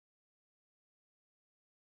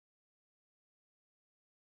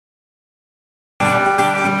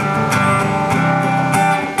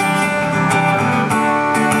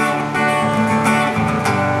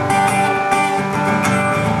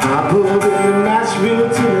Nashville,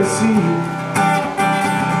 Tennessee,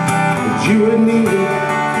 that you would need to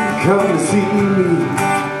come to see me.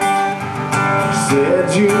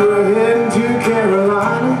 Said you were heading to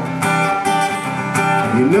Carolina.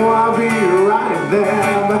 You know I'll be right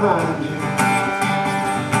there behind you,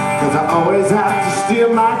 'cause I always have to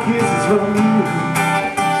steal my kisses from you.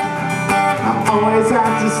 I always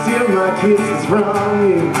have to steal my kisses from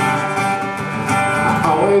you. I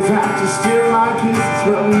always have to steal my kisses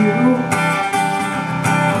from you.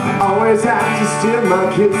 I always have to steal my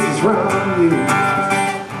kisses from you.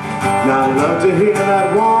 Now I love to hear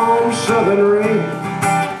that warm southern rain,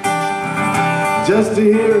 just to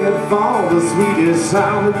hear it fall, the sweetest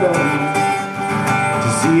sound of them. To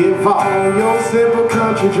see it fall in your simple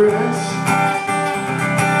country dress,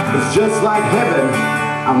 it's just like heaven,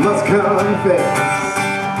 I must confess.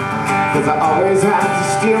 'Cause I always have to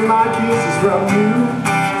steal my kisses from you.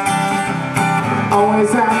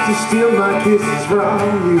 Always have to steal my kisses from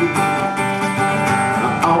you.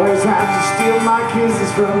 I always have to steal my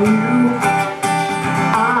kisses from you.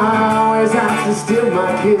 I always have to steal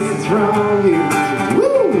my kisses from you. Woo!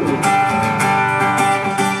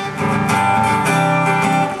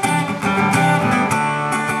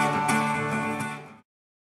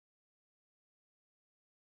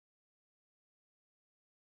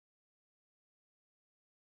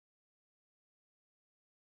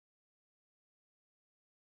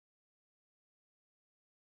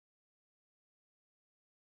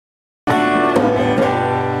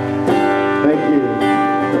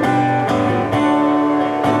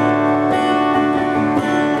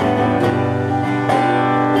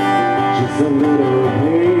 A little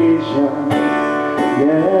patience,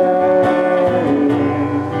 yeah.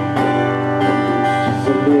 Just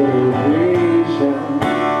a little patience,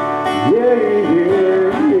 yeah,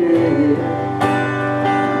 yeah, yeah.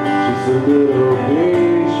 Just a little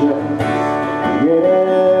patience, yeah.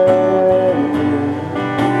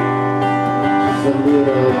 Just a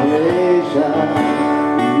little patience,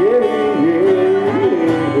 yeah, yeah,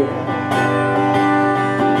 yeah.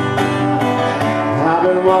 I've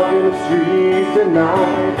been walking the streets at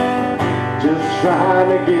night, just trying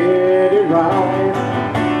to get it right.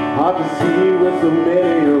 Hard to see with so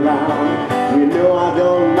many around. You know I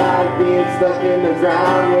don't like being stuck in the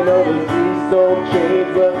ground. You know the streets don't change,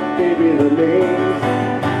 but maybe the names.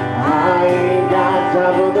 I ain't got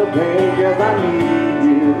time for the pain, 'cause I need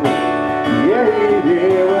you. Yeah,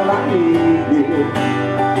 yeah, well I need you.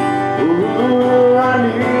 Ooh, I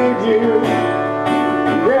need you.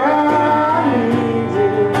 Yeah.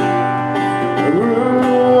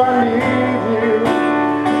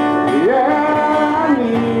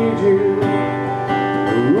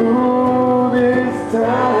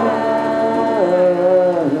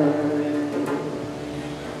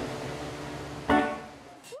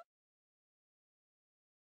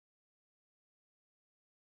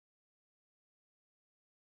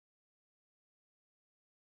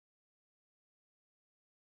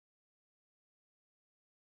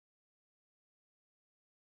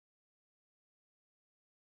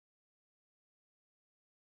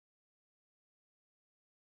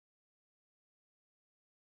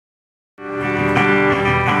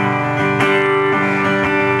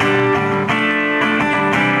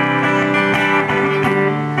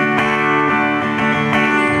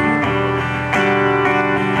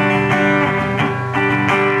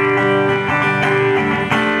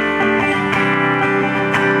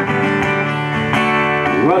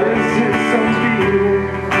 What is it, some feeling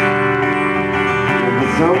for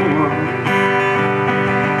someone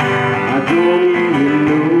I don't even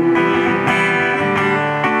know,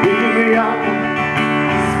 picking me up,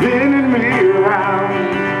 spinning me around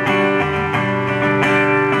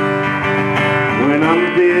when I'm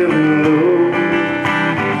feeling low?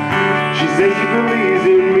 She says she believes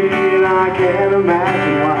in me and I can't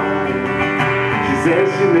imagine why. She says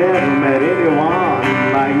she never met anyone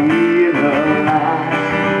like me in her life.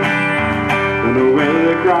 And the way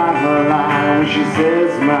they cry her line when she says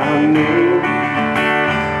my name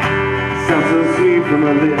sounds so sweet from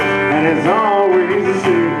her lips, and it's always the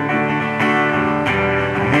same.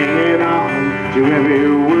 Hanging on to every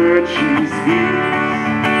word she speaks,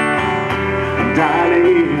 I'm dying to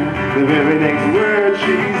hear the very next word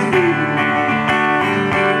she speaks.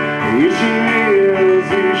 Here she is,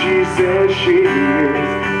 who she says she is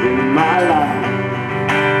in my life.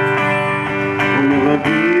 I'll never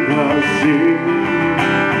be the same.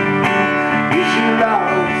 If she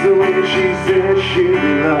loves the way she says she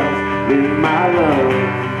loves, then my love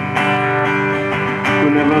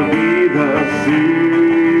will never be the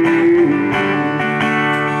same.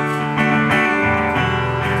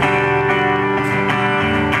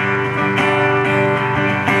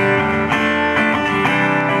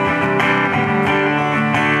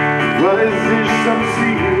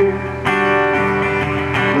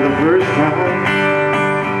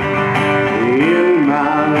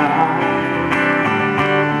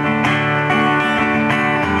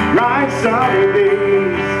 like summer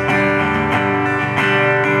days,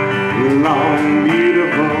 long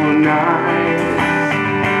beautiful nights.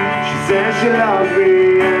 She says she loves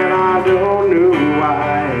me and I don't know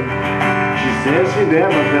why. She says she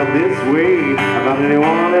never felt this way about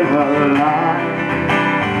anyone in her life.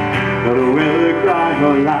 Don't know whether to cry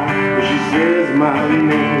or laugh, but she says my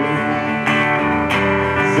name.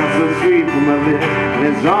 Sounds so sweet from her lips, and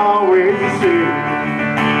it's always the same.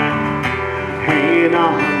 Hanging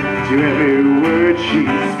on to every word she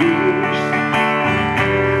speaks.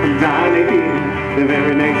 I'm dying to hear the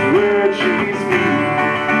very next word she speaks.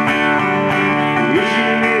 If she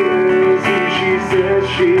is who she says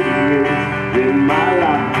she is, then my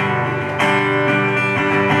life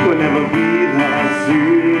will never be the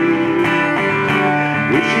same.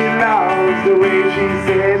 If she loves the way she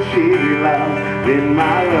says she loves, then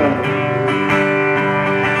my love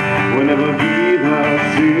will never be the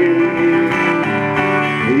same.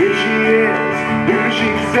 If she is who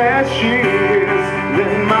she says she is,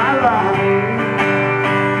 then my life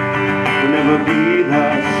will never be the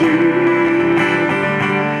same.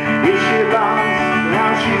 If she loves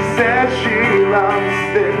how she says she loves,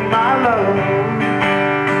 then my love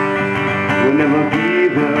will never be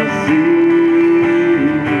the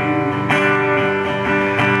same.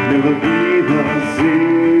 Never be the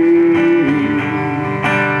same.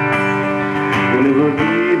 Will never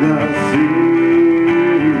be the same.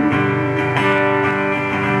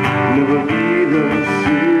 Never be the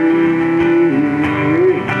same.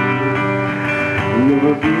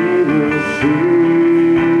 Never be the same.